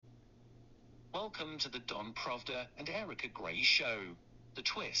Welcome to the Don Provda and Erica Gray Show. The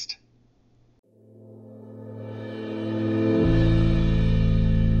Twist.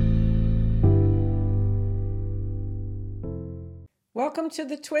 Welcome to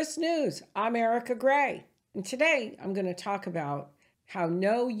the Twist News. I'm Erica Gray, and today I'm going to talk about how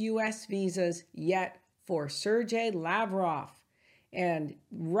no U.S. visas yet for Sergey Lavrov. And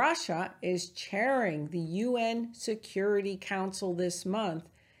Russia is chairing the UN Security Council this month,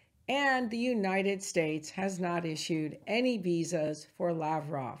 and the United States has not issued any visas for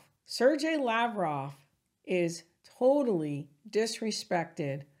Lavrov. Sergey Lavrov is totally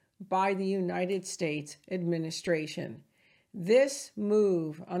disrespected by the United States administration. This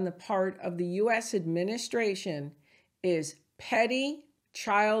move on the part of the U.S. administration is petty,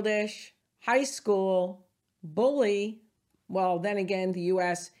 childish, high school, bully. Well, then again, the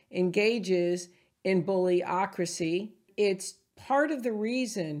U.S. engages in bullyocracy. It's part of the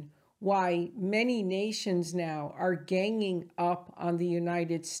reason why many nations now are ganging up on the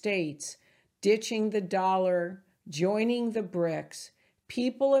United States, ditching the dollar, joining the BRICS.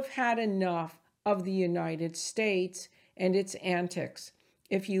 People have had enough of the United States and its antics.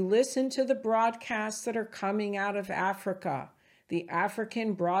 If you listen to the broadcasts that are coming out of Africa, the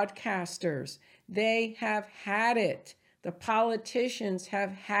African broadcasters, they have had it. The politicians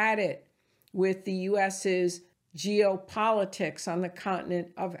have had it with the U.S.'s geopolitics on the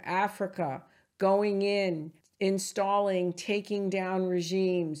continent of Africa, going in, installing, taking down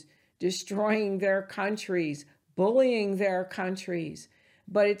regimes, destroying their countries, bullying their countries.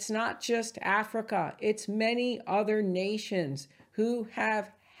 But it's not just Africa, it's many other nations who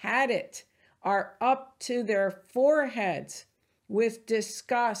have had it, are up to their foreheads with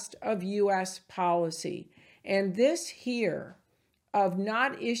disgust of U.S. policy. And this here of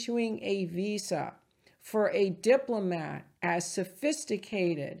not issuing a visa for a diplomat as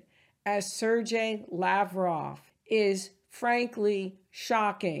sophisticated as Sergey Lavrov is frankly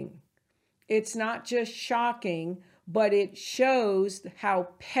shocking. It's not just shocking, but it shows how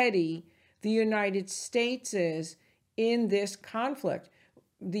petty the United States is in this conflict.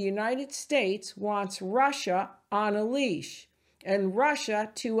 The United States wants Russia on a leash, and Russia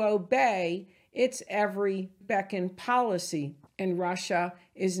to obey its every beckon policy. And Russia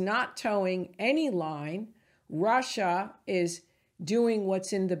is not towing any line. Russia is doing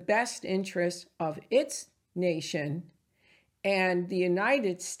what's in the best interest of its nation. And the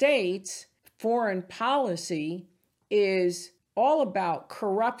United States foreign policy is all about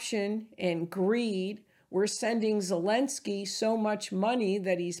corruption and greed. We're sending Zelensky so much money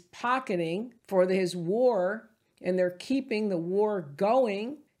that he's pocketing for his war, and they're keeping the war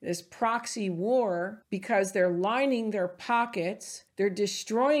going, this proxy war, because they're lining their pockets. They're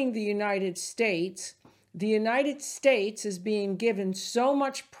destroying the United States. The United States is being given so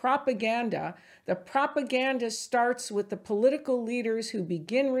much propaganda. The propaganda starts with the political leaders who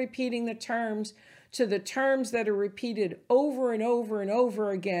begin repeating the terms to the terms that are repeated over and over and over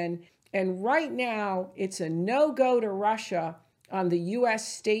again. And right now, it's a no-go to Russia on the U.S.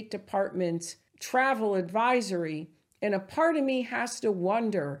 State Department's travel advisory. And a part of me has to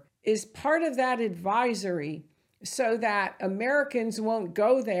wonder, is part of that advisory so that Americans won't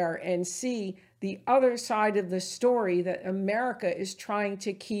go there and see the other side of the story that America is trying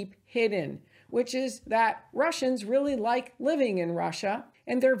to keep hidden, which is that Russians really like living in Russia,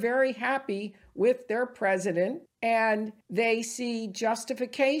 and they're very happy with their president, and they see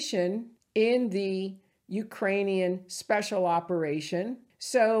justification in the Ukrainian special operation.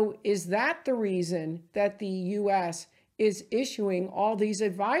 So is that the reason that the U.S. is issuing all these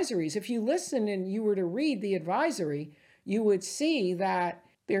advisories? If you listen and you were to read the advisory, you would see that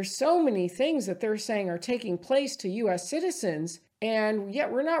there's so many things that they're saying are taking place to U.S. citizens, and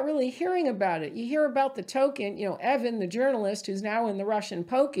yet we're not really hearing about it. You hear about the token, Evan, the journalist who's now in the Russian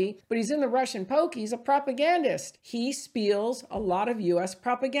Pokey, but he's in the Russian Pokey, he's a propagandist. He spiels a lot of U.S.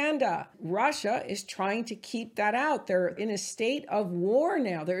 propaganda. Russia is trying to keep that out. They're in a state of war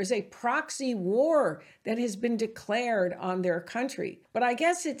now. There is a proxy war that has been declared on their country. But I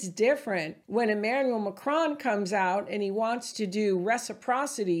guess it's different when Emmanuel Macron comes out and he wants to do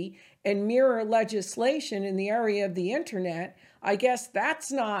reciprocity and mirror legislation in the area of the internet. I guess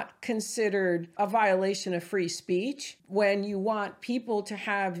that's not considered a violation of free speech when you want people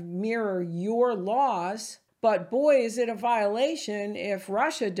to mirror your laws. But boy, is it a violation if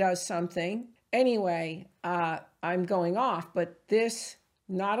Russia does something. Anyway, I'm going off, but this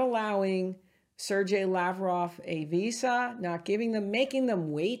not allowing Sergey Lavrov a visa, not giving them, making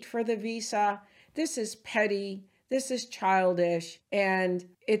them wait for the visa, this is petty. This is childish, and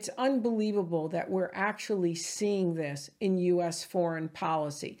it's unbelievable that we're actually seeing this in U.S. foreign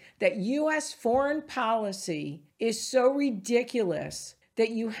policy. That U.S. foreign policy is so ridiculous that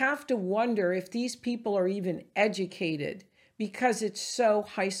you have to wonder if these people are even educated because it's so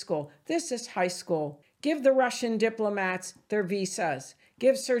high school. This is high school. Give the Russian diplomats their visas.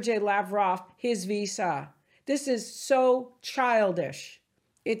 Give Sergey Lavrov his visa. This is so childish.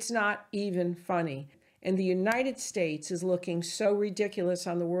 It's not even funny. And the United States is looking so ridiculous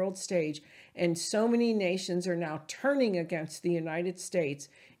on the world stage, and so many nations are now turning against the United States.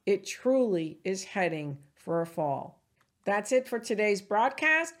 It truly is heading for a fall. That's it for today's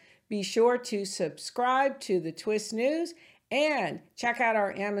broadcast. Be sure to subscribe to the Twist News and check out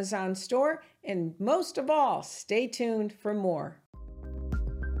our Amazon store. And most of all, stay tuned for more.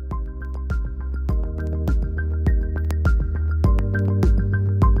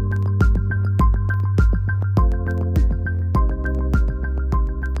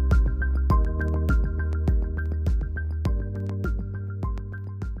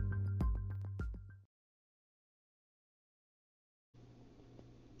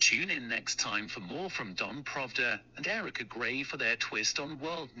 Tune in next time for more from Don Provda and Erica Gray for their twist on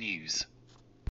world news.